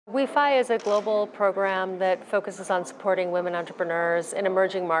WeFi is a global program that focuses on supporting women entrepreneurs in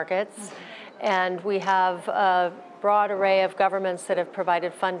emerging markets. And we have a broad array of governments that have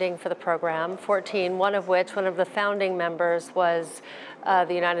provided funding for the program, 14, one of the founding members was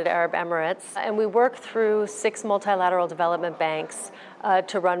the United Arab Emirates. And we work through 6 multilateral development banks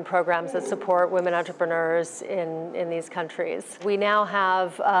to run programs that support women entrepreneurs in these countries. We now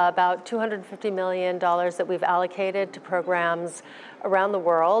have about $250 million that we've allocated to programs around the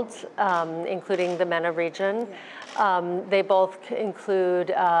world, including the MENA region. They both include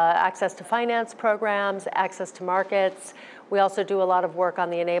access to finance programs, access to markets. We also do a lot of work on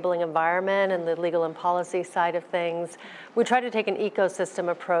the enabling environment and the legal and policy side of things. We try to take an ecosystem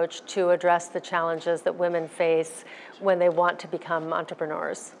approach to address the challenges that women face when they want to become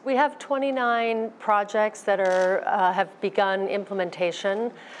entrepreneurs. We have 29 projects that have begun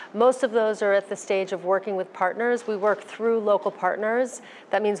implementation. Most of those are at the stage of working with partners. We work through local partners.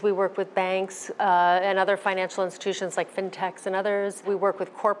 That means we work with banks and other financial institutions like fintechs and others. We work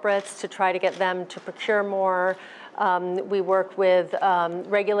with corporates to try to get them to procure more. We work with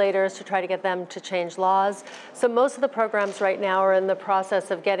regulators to try to get them to change laws. So most of the programs right now are in the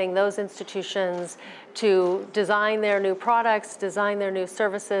process of getting those institutions to design their new products, design their new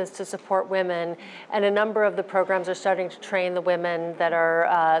services to support women. And a number of the programs are starting to train the women that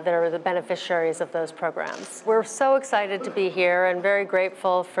are the beneficiaries of those programs. We're so excited to be here and very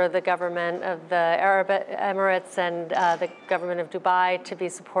grateful for the government of the Arab Emirates and the government of Dubai to be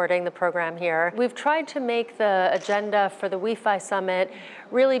supporting the program here. We've tried to make the agenda for the WeFi Summit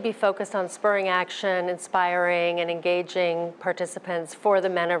really be focused on spurring action, inspiring, and engaging participants for the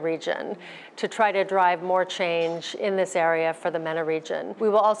MENA region to try to drive more change in this area for the MENA region. We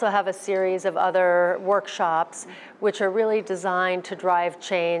will also have a series of other workshops which are really designed to drive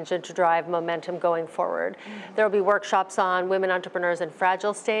change and to drive momentum going forward. There will be workshops on women entrepreneurs in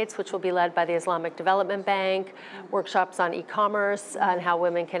fragile states, which will be led by the Islamic Development Bank, workshops on e-commerce and how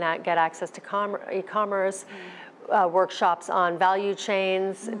women can get access to e-commerce, workshops on value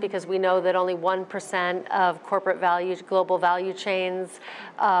chains, because we know that only 1% of corporate global value chains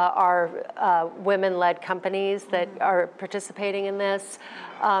are women-led companies that are participating in this.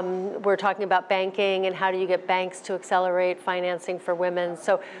 We're talking about banking and how do you get banks to accelerate financing for women.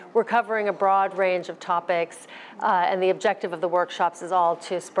 So we're covering a broad range of topics, and the objective of the workshops is all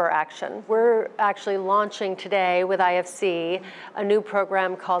to spur action. We're actually launching today with IFC a new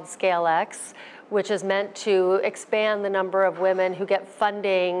program called ScaleX, which is meant to expand the number of women who get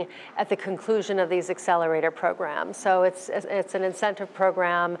funding at the conclusion of these accelerator programs. So it's an incentive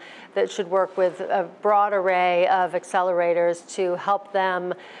program that should work with a broad array of accelerators to help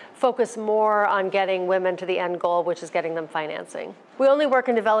them focus more on getting women to the end goal, which is getting them financing. We only work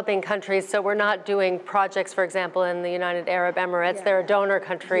in developing countries, so we're not doing projects, for example, in the United Arab Emirates. They're a donor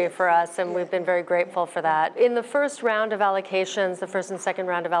country for us, and we've been very grateful for that. In the first round of allocations, the first and second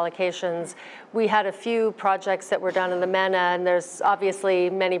round of allocations, we had a few projects that were done in the MENA, and there's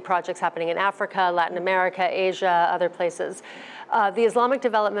obviously many projects happening in Africa, Latin America, Asia, other places. The Islamic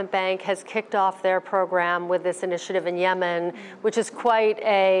Development Bank has kicked off their program with this initiative in Yemen, which is quite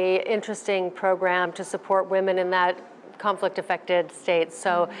an interesting program to support women in that conflict-affected states.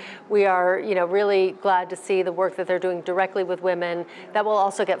 So we are, really glad to see the work that they're doing directly with women. That will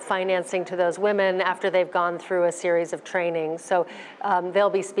also get financing to those women after they've gone through a series of trainings. So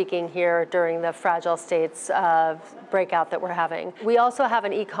they'll be speaking here during the Fragile States breakout that we're having. We also have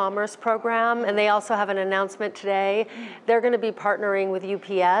an e-commerce program, and they also have an announcement today. They're going to be partnering with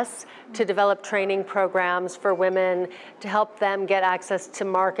UPS to develop training programs for women to help them get access to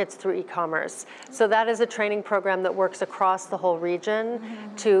markets through e-commerce. So that is a training program that works across the whole region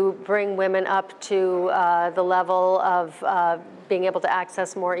to bring women up to the level of being able to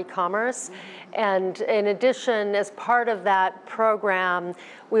access more e-commerce. And in addition, as part of that program,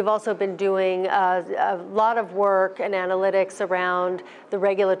 we've also been doing a lot of work and analytics around the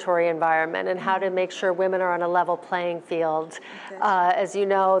regulatory environment and how to make sure women are on a level playing field. As you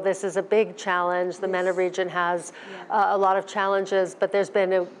know, this is a big challenge. The MENA region has a lot of challenges, but there's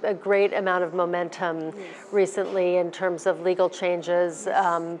been a great amount of momentum recently in terms of legal changes,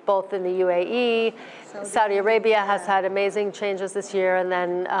 both in the UAE. Saudi Arabia has had amazing changes this year, and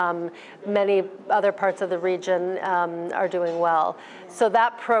then many other parts of the region are doing well. So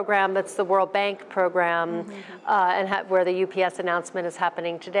that program, that's the World Bank program, and where the UPS announcement is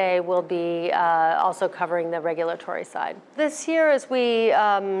happening today, will be also covering the regulatory side. This year, as we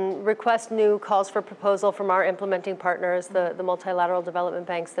request new calls for proposal from our implementing partners, the multilateral development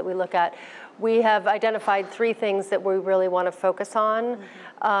banks that we look at, we have identified 3 things that we really want to focus on.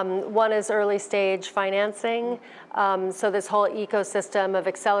 One is early stage financing. So this whole ecosystem of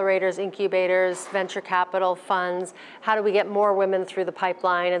accelerators, incubators, venture capital funds, how do we get more women through the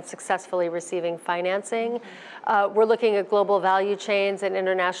pipeline and successfully receiving financing? We're looking at global value chains and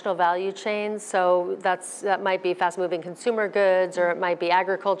international value chains. So that might be fast-moving consumer goods, or it might be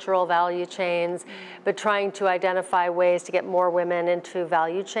agricultural value chains, but trying to identify ways to get more women into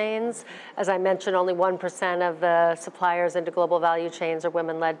value chains. As I mentioned, only 1% of the suppliers into global value chains are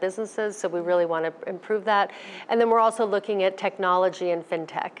women-led businesses, so we really want to improve that. And then we're also looking at technology and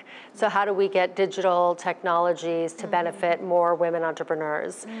fintech. So how do we get digital technologies to benefit more women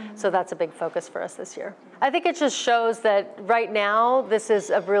entrepreneurs? So that's a big focus for us this year. I think it just shows that right now, this is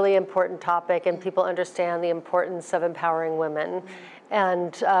a really important topic, and people understand the importance of empowering women.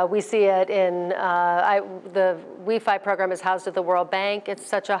 And we see it in, the WE5 program is housed at the World Bank. It's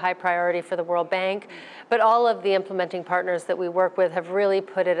such a high priority for the World Bank. But all of the implementing partners that we work with have really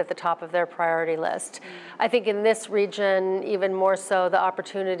put it at the top of their priority list. I think in this region, even more so, the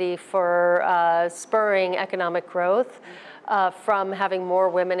opportunity for spurring economic growth from having more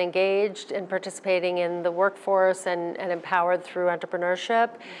women engaged and participating in the workforce and empowered through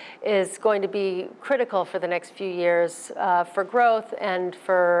entrepreneurship is going to be critical for the next few years for growth and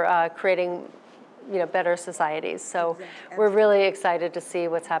for creating better societies. So we're really excited to see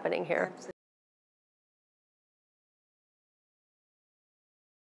what's happening here. Absolutely.